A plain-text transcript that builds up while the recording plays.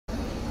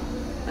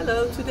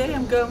Hello, today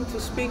I'm going to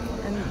speak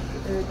and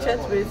chat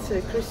with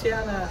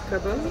Cristiane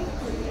Carboni.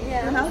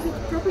 Yeah. Pronounce it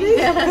properly?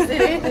 Yes,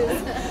 it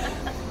is.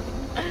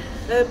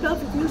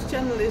 Pelvic News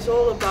Channel is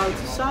all about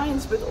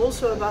science, but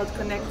also about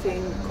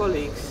connecting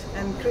colleagues.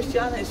 And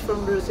Cristiane is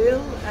from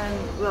Brazil,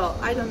 and well,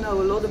 I don't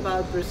know a lot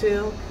about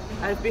Brazil.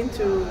 I've been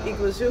to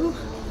Iguazu.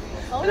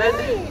 Oh, but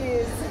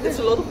nice. It's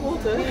a lot of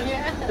water,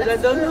 Yeah. but I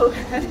don't know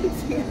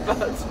anything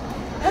about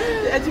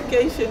the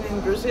education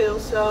in Brazil.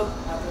 So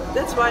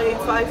that's why I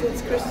invited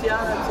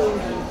Cristiane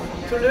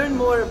to learn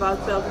more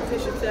about pelvic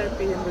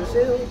physiotherapy in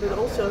Brazil, but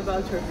also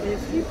about her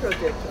PhD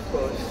project, of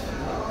course.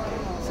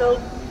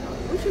 So,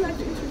 would you like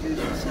to introduce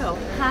yourself?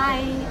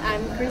 Hi,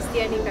 I'm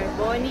Cristiane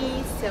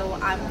Carboni. So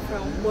I'm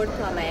from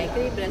Porto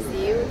Alegre,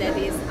 Brazil. That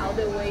is all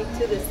the way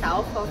to the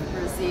south of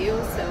Brazil.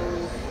 So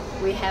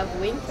we have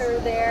winter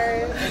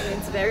there and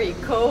it's very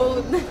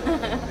cold.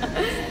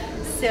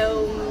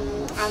 So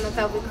I'm a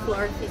pelvic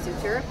floor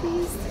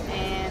physiotherapist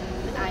and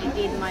I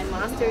did my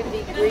master's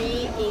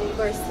degree in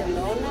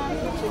Barcelona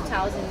in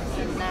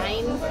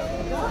 2009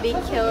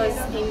 because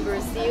in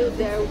Brazil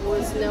there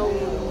was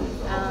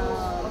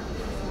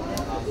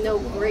no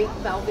great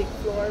pelvic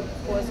floor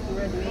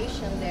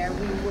post-graduation there.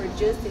 We were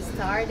just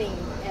starting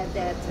at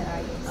that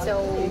time.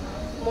 So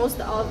most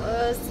of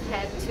us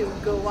had to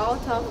go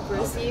out of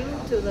Brazil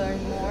to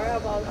learn more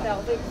about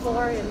pelvic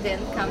floor and then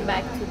come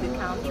back to the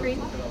country.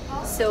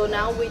 So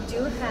now we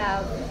do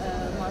have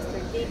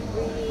master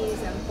degrees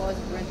and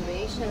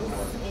post-graduations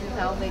in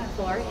pelvic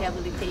floor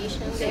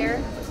rehabilitation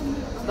there,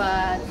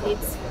 but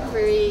it's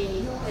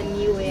pretty a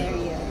new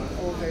area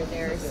over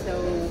there. So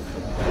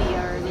we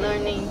are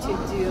learning to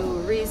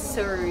do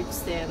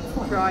research and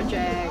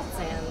projects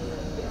and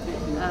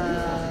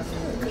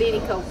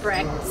clinical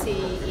practice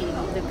in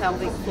the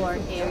pelvic floor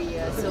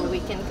area. So we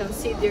can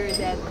consider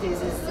that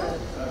this is a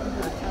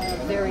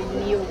very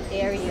new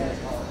area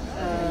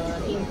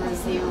in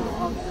Brazil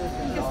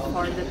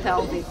for the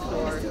pelvic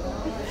floor.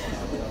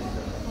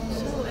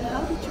 So, and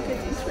how did you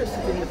get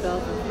interested in the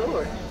pelvic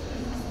floor?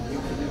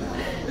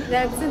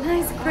 That's a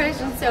nice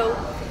question. So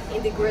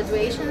in the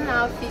graduation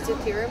of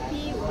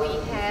physiotherapy, we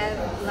have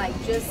like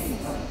just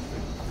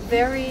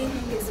very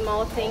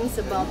small things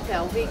about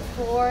pelvic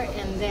floor,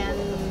 and then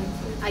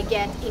I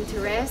get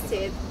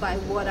interested by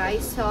what I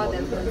saw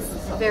that was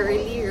very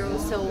little.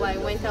 So I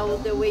went all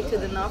the way to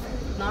the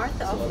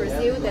north of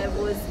Brazil. That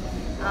was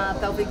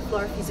pelvic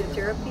floor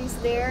physiotherapist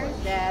there,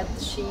 that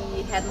she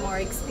had more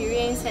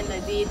experience, and I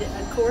did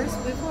a course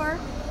with her.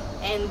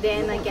 And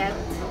then I get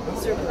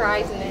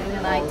surprised,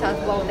 and I thought,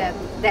 well,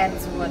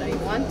 that's what I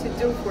want to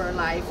do for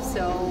life.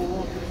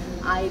 So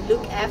I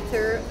look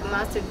after a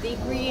master's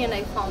degree, and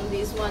I found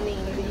this one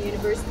in the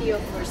University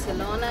of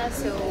Barcelona.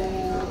 So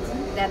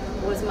that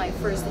was my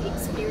first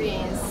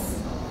experience,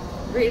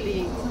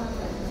 really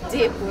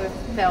deep with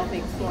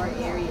pelvic floor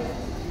area.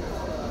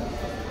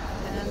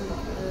 And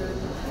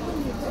how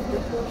long did the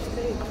course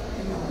take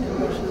in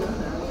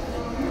Barcelona?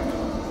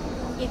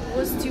 It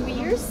was 2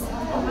 years.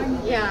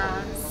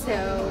 Yeah. So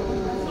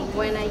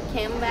when I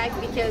came back,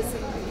 because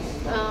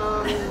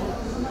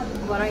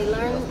what I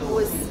learned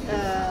was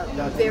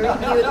very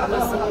good,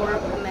 was more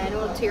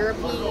manual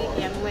therapy,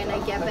 and when I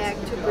get back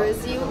to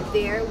Brazil,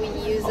 there we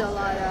use a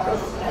lot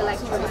of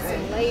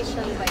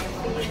electrostimulation,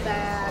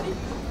 biofeedback.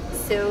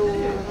 So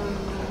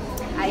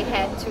I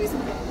had to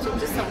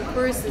do some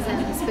courses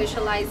and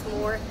specialize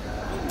more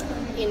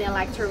in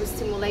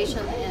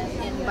electrostimulation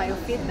and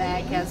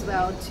biofeedback as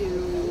well to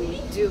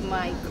do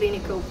my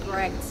clinical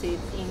practice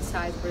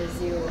inside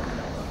Brazil.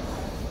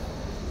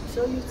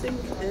 So you think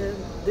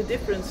the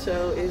difference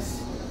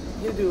is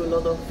you do a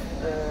lot of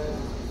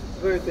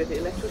work with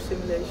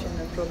electrostimulation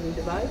and probably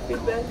the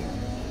biofeedback.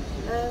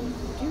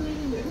 Do you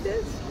really need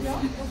that?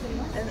 Yeah.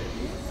 And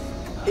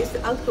is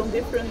the outcome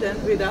different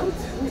than without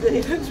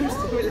the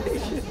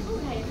electrostimulation?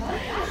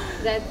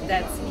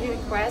 That's a good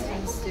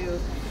question too.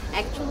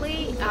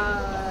 Actually,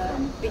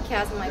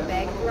 because my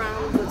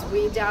background was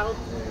without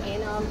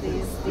any of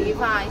these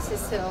devices,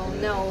 so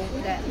no,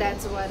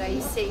 that's what I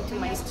say to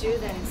my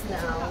students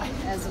now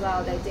as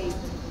well, that they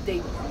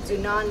do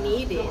not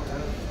need it.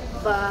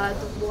 But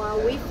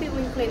what we feel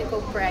in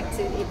clinical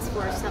practice, it's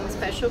for some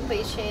special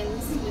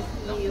patients.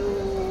 You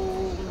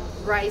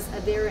raise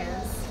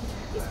adherence,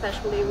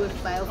 especially with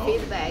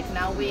biofeedback.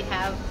 Now we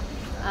have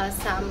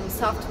some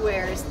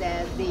softwares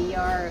that they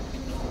are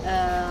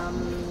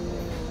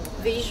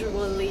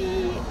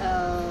visually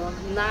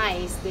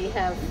nice. They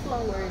have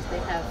flowers, they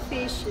have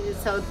fishes,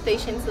 so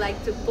patients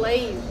like to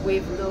play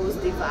with those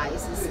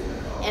devices.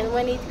 And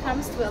when it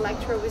comes to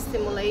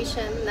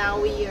electrostimulation, now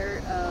we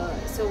are,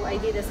 so I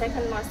did a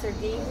second master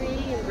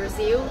degree in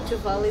Brazil to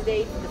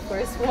validate the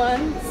first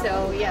one.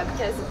 So yeah,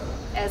 because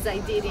as I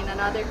did in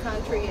another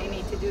country, I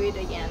need to do it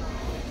again.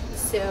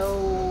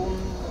 So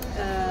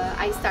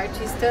I start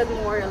to study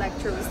more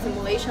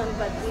electrostimulation,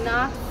 but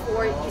not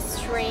for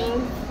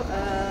strength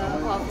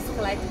of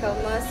skeletal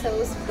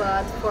muscles,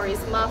 but for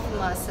smooth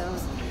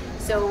muscles.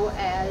 So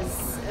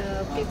as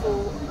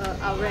people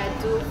already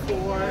do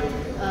for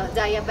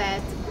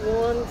diabetic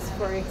wounds,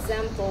 for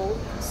example.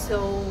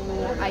 So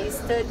I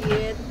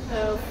studied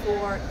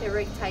for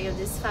erectile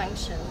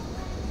dysfunction.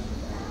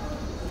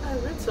 I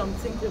read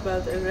something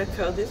about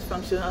erectile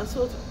dysfunction. I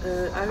thought,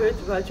 I heard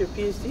about your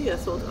PhD. I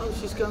thought, oh,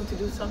 she's going to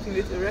do something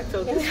with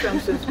erectile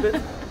dysfunctions,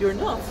 but you're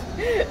not.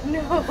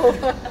 No.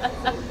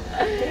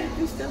 Can you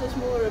please tell us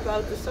more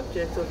about the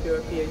subject of your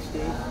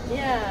PhD?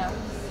 Yeah.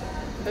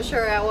 For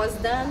sure, I was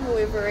done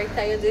with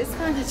erectile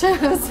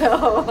dysfunction,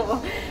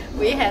 so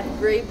we had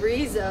great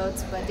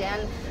results. But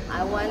then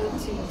I wanted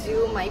to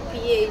do my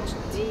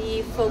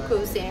PhD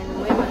focus in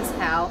women's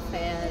health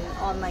and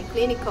on my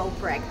clinical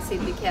practice,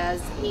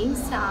 because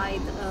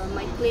inside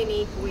my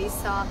clinic we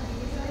saw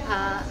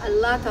a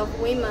lot of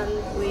women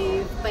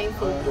with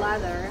painful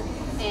bladder,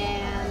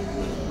 and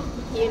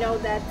you know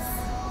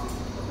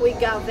we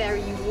got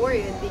very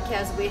worried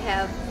because we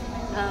have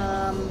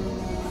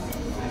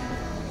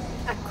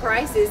a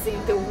crisis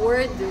in the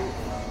world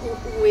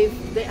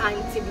with the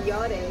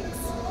antibiotics.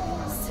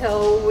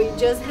 So we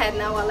just had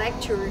now a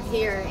lecture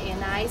here in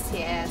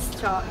ICS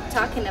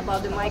talking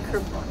about the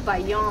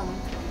microbiome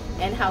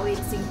and how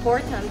it's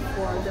important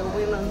for the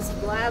women's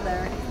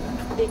bladder,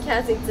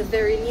 because it's a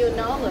very new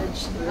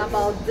knowledge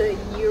about the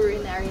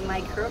urinary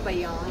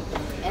microbiome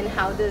and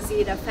how does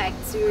it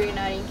affect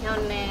urinary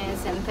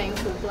incontinence and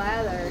painful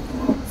bladder.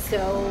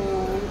 So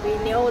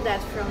we know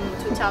that from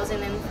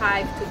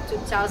 2005 to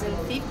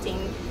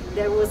 2015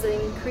 there was an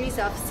increase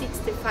of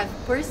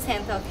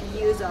 65% of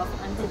use of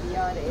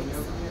antibiotics.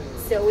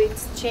 So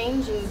it's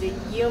changing the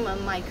human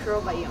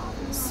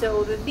microbiome.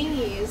 So the thing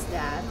is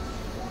that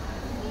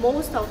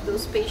most of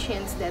those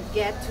patients that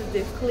get to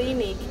the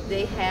clinic,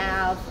 they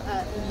have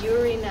a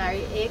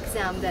urinary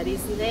exam that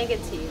is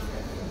negative.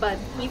 But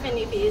even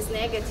if it is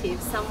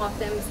negative, some of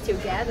them still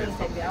get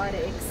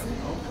antibiotics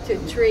to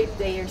treat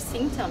their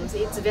symptoms.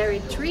 It's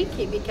very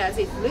tricky because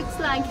it looks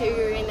like a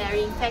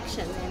urinary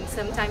infection, and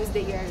sometimes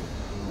they are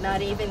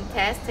not even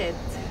tested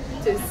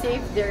to see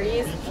if there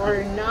is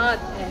or not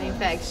an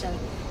infection.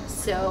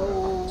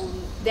 So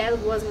that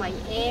was my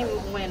aim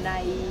when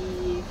I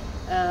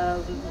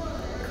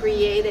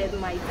created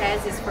my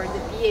thesis for the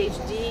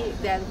PhD,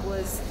 that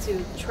was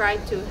to try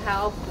to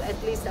help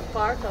at least a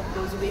part of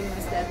those women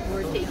that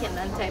were taking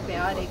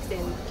antibiotics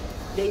and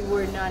they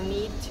were not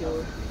need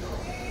to.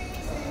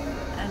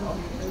 And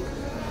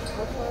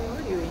how far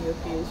are you in your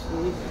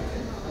PhD?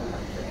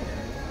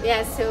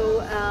 Yeah, so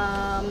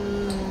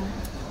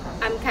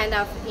I'm kind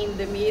of in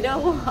the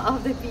middle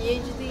of the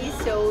PhD,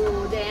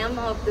 so the aim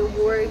of the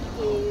work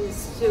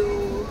is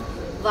to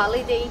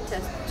validate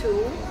a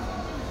tool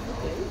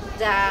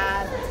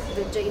that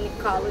the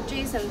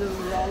gynecologists and the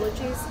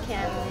urologists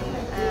can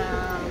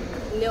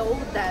know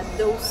that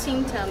those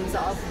symptoms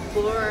of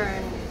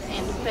burn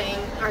and pain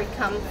are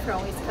come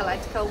from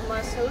skeletal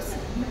muscles.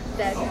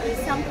 That is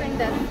something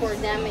that for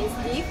them is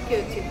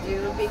difficult to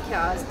do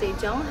because they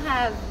don't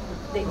have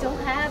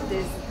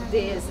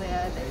this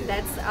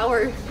that's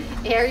our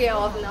area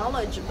of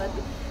knowledge, but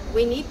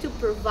we need to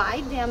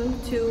provide them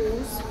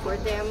tools for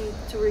them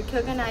to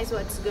recognize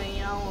what's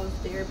going on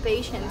with their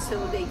patients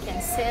so they can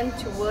send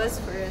to us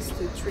for us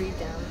to treat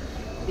them.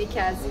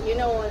 Because you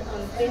know,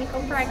 on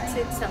clinical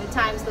practice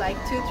sometimes like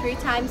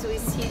 2-3 times we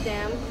see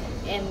them,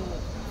 and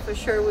for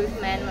sure with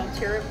manual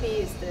therapy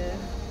is the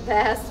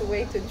best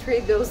way to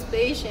treat those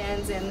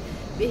patients, and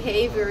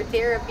behavior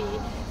therapy,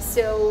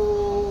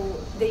 so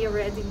they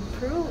already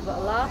improve a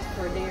lot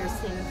for their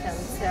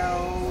symptoms.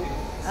 So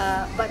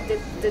but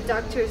the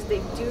doctors,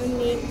 they do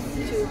need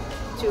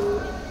to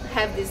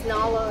have this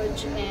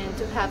knowledge and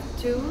to have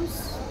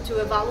tools to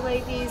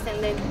evaluate these,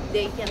 and then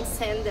they can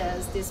send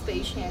us these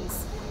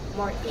patients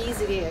more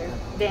easier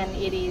than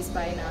it is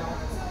by now.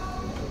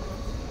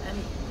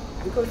 And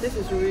because this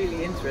is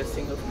really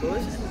interesting, of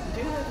course, and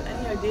do you have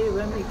any idea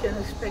when we can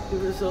expect the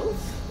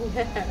results?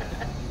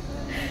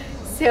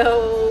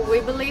 So we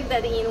believe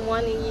that in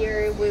 1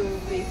 year we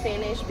will be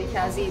finished,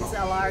 because it's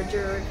a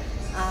larger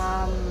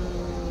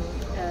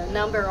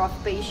number of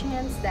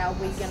patients that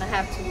we're gonna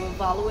have to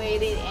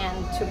evaluate it and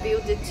to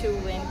build the tool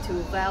and to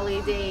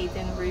validate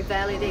and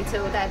revalidate.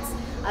 So that's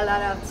a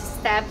lot of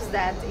steps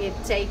that it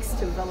takes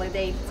to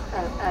validate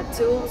a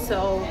tool.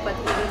 So, but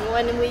in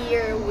 1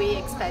 year we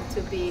expect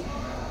to be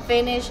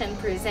finished and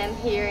present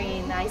here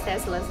in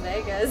ICS Las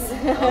Vegas.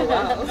 Oh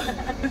wow!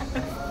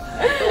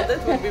 Well,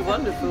 that would be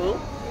wonderful.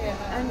 Yeah.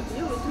 And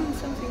you were doing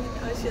something in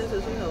ICS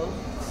as well.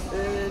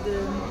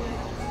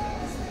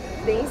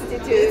 The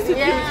institute. The institute,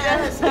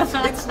 Yeah. yes,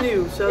 it's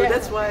new, so Yeah.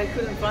 that's why I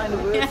couldn't find the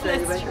word Yeah,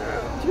 straight that's away.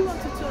 true. Do you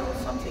want to tell us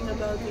something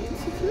about the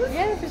institute?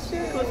 Yeah, for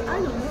sure. Because I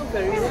don't know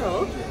very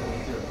well.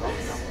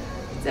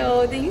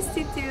 So the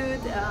institute,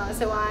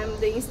 so I'm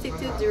the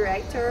institute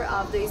director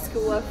of the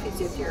School of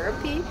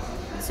Physiotherapy.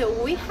 So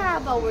we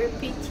have our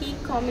PT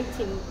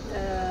committee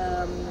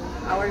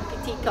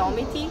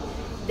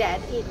that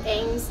it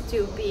aims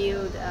to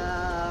build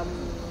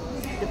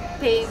the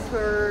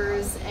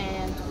papers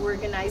and to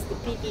organize the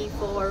PT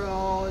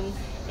forum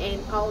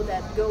and all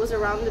that goes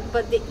around it.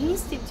 But the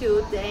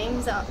institute, the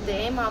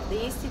aim of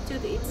the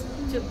institute is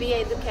to be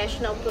an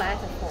educational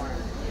platform.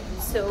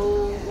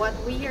 So what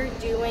we are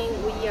doing,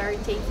 we are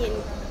taking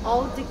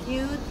all the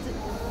good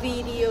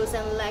videos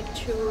and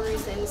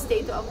lectures and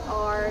state of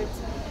art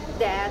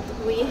that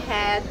we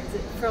had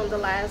from the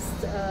last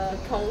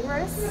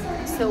Congress.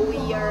 So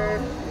we are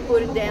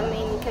putting them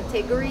in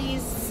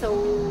categories.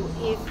 So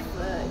if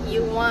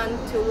you want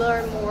to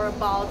learn more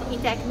about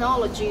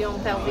e-technology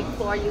on pelvic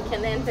floor, you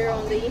can enter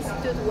on the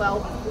Institute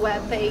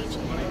web page,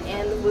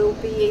 and will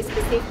be a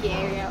specific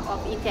area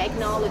of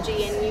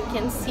e-technology, and you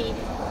can see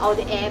all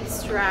the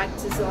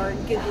abstracts or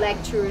good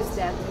lectures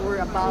that were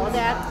about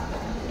that.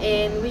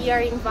 And we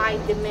are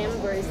inviting the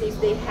members, if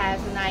they have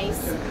nice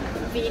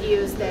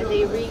videos that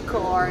they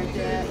record,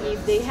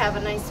 if they have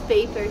a nice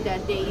paper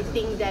that they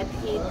think that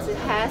it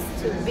has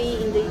to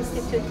be in the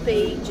Institute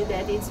page,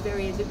 that it's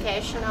very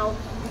educational,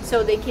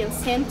 so they can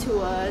send to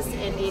us,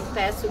 and it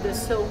passes through the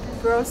SOAP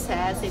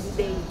process, and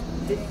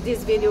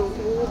this video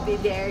will be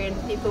there, and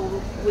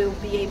people will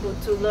be able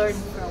to learn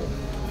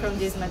from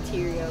this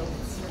material.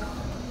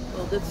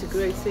 Well, that's a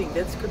great thing.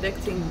 That's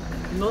connecting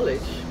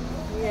knowledge.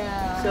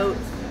 Yeah. So,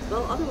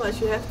 well,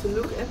 otherwise you have to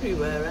look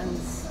everywhere, and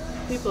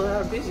people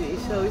are busy.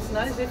 So it's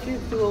nice if you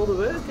do all the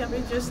work and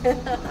we just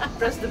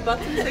press the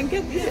buttons and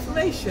get the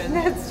information.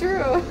 That's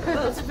true.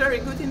 Well, it's a very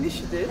good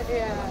initiative.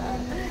 Yeah.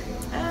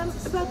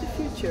 About the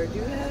future, do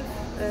you have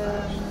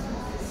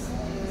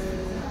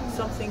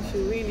some things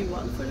you really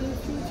want for the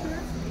future?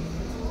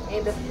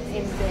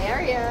 In the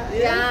area?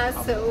 Yeah.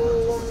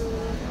 So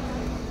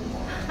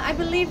I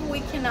believe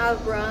we can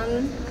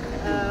outrun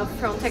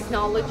from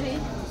technology,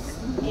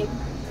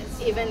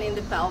 even in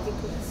the pelvic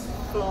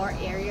floor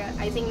area.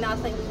 I think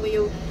nothing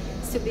will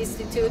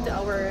substitute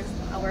our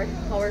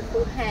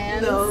powerful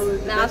hands. No,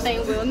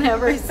 nothing will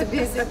never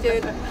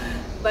substitute.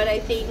 But I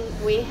think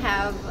we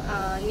have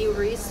new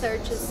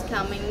researches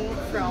coming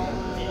from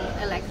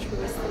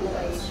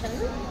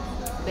electrostimulation,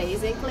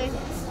 basically.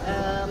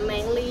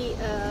 Mainly,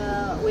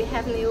 we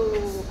have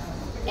new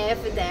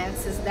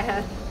evidences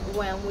that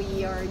when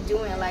we are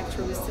doing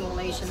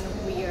electrostimulation,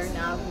 we are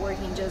not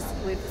working just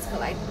with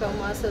skeletal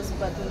muscles,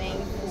 but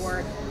mainly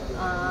for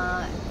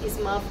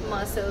smooth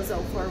muscles,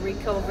 or for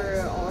recovery,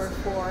 or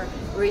for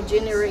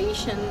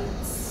regeneration.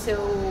 So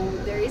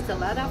there is a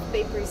lot of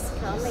papers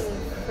coming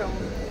from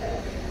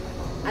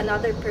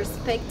another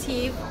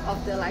perspective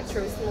of the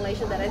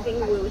electrostimulation that I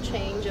think will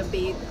change a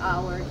bit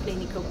our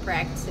clinical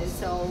practice.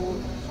 So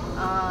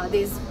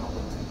this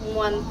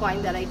one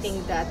point that I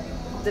think that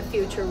the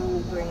future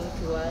will bring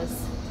to us.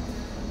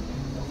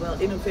 Well,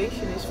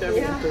 innovation is very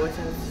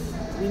important.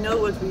 We know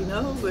what we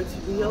know, but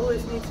we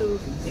always need to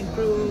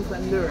improve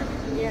and learn.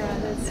 Yeah,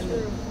 that's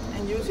true.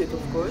 And use it,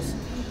 of course.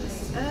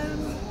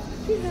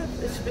 Do you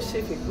have a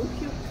specific book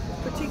you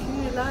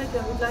particularly like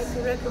and would like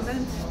to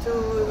recommend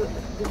to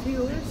the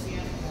viewers?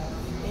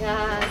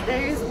 Yeah,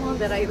 there is one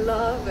that I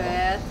love,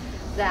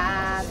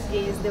 that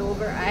is the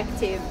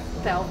overactive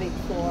pelvic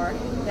floor.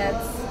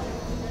 That's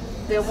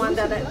the one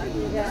that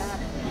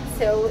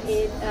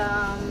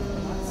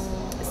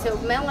so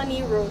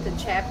Melanie wrote a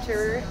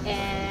chapter,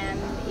 and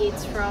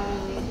it's from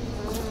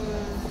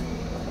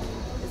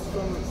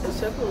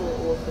several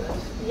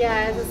authors.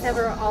 Yeah, there's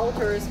several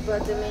authors,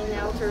 but the main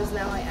authors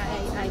now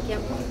I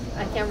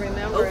can't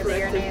remember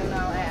their name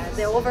now.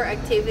 The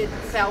overactive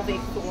pelvic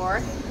floor.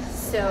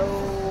 So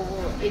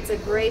it's a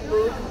great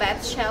book.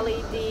 Beth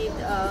Shelley did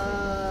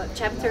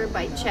chapter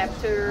by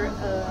chapter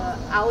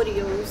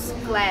audios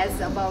class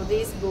about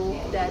this book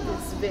that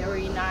is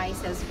very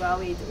nice as well.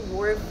 It's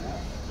worth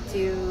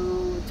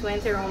to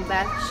enter on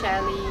Beth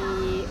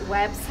Shelley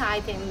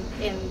website,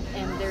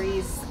 and there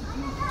is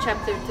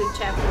chapter to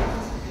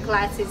chapter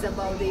classes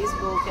about this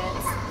book, and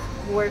it's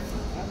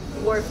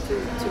worth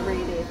to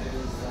read it.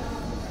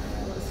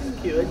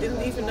 Thank you. I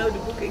didn't even know the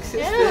book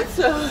existed,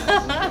 so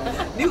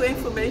new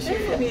information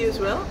for me as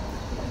well.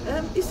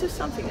 Is there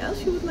something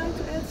else you would like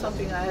to add?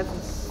 Something I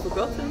haven't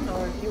forgotten,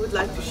 or you would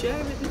like to share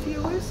with the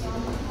viewers?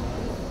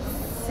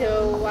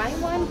 So I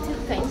want to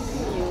thank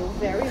you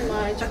very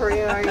much for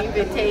your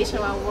invitation.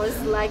 I was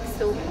like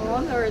so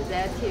honored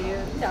that you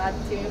thought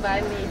to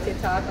invite me to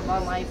talk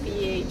about my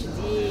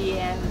PhD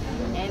and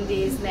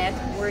this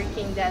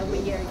networking, that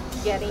we are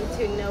getting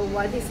to know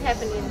what is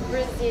happening in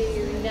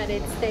Brazil,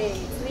 United States,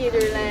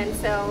 Netherlands.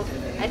 So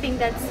I think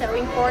that's so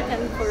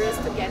important for us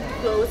to get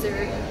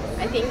closer.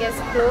 I think as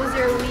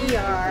closer we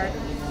are,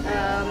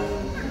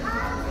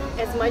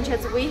 as much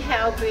as we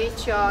help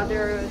each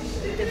other,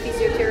 the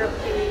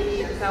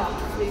physiotherapy, the pelvic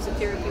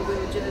physiotherapy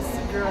will just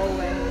grow,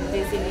 and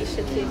this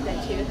initiative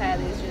that you had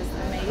is just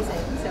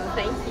amazing. So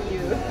thank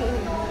you.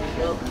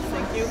 Well,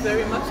 thank you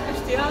very much,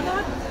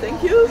 Cristiane.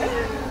 Thank you.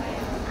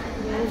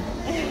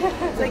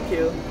 Thank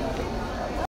you.